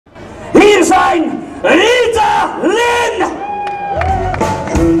zijn Rita Lynn!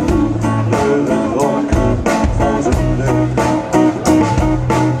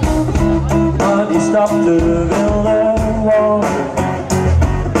 Maar die stapte wilde worden.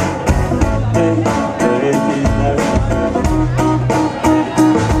 Nee, daar heeft hij nergens.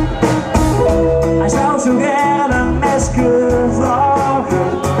 Hij zou zo gerne een mesje vragen.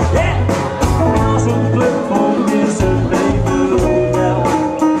 Als een club voor is een leven.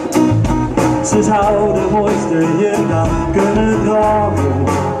 Ze zou de mooiste jurk aan kunnen dragen.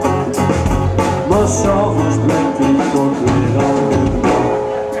 Maar s'avonds blijkt hij toch weer aan.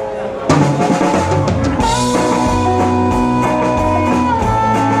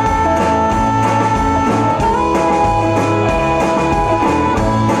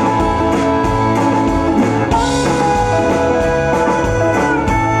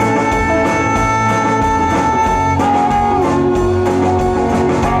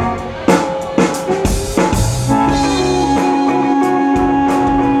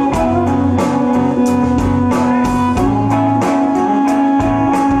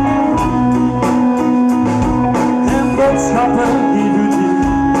 Die doet hij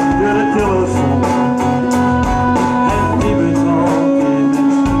door de telefoon. En die betaalt die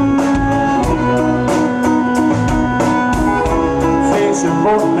mensen. Veeg zijn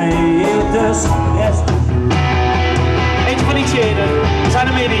bord mee in de rest. Eentje van die tjenen. Zijn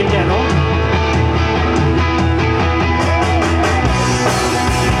er meer die je kent hoor.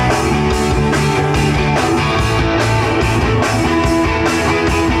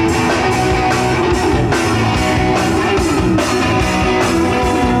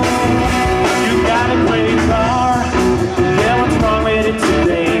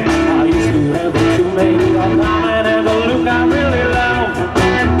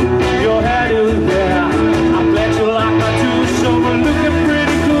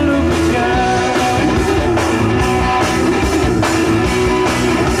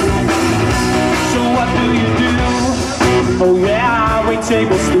 Oh yeah, we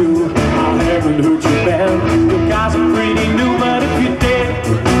tables too. I haven't heard you been. You guys are pretty new, but if you did,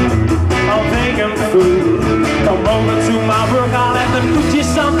 I'll take them food. Come over to my work, I'll have to put you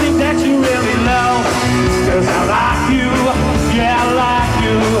something that you really love. Cause I like you, yeah I like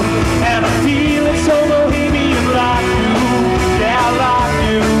you. And I feel it so bohemian like you. Yeah I like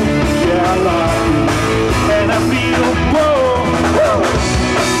you, yeah I like you. And I feel, whoa, whoa.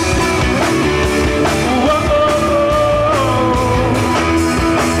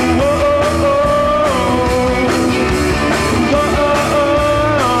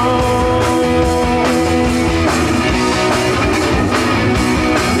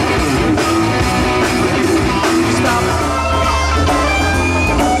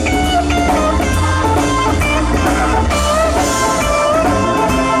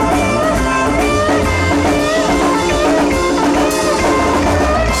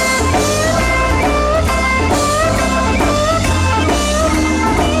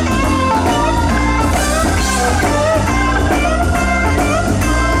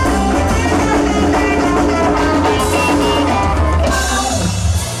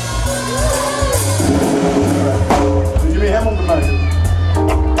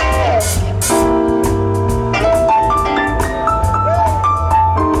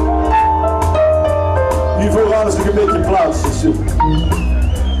 Hier vooraan is nog een beetje plaats.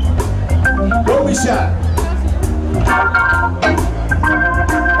 Don't be shy.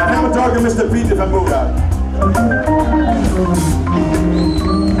 I have a talk to Mr. Peter van Pocoz.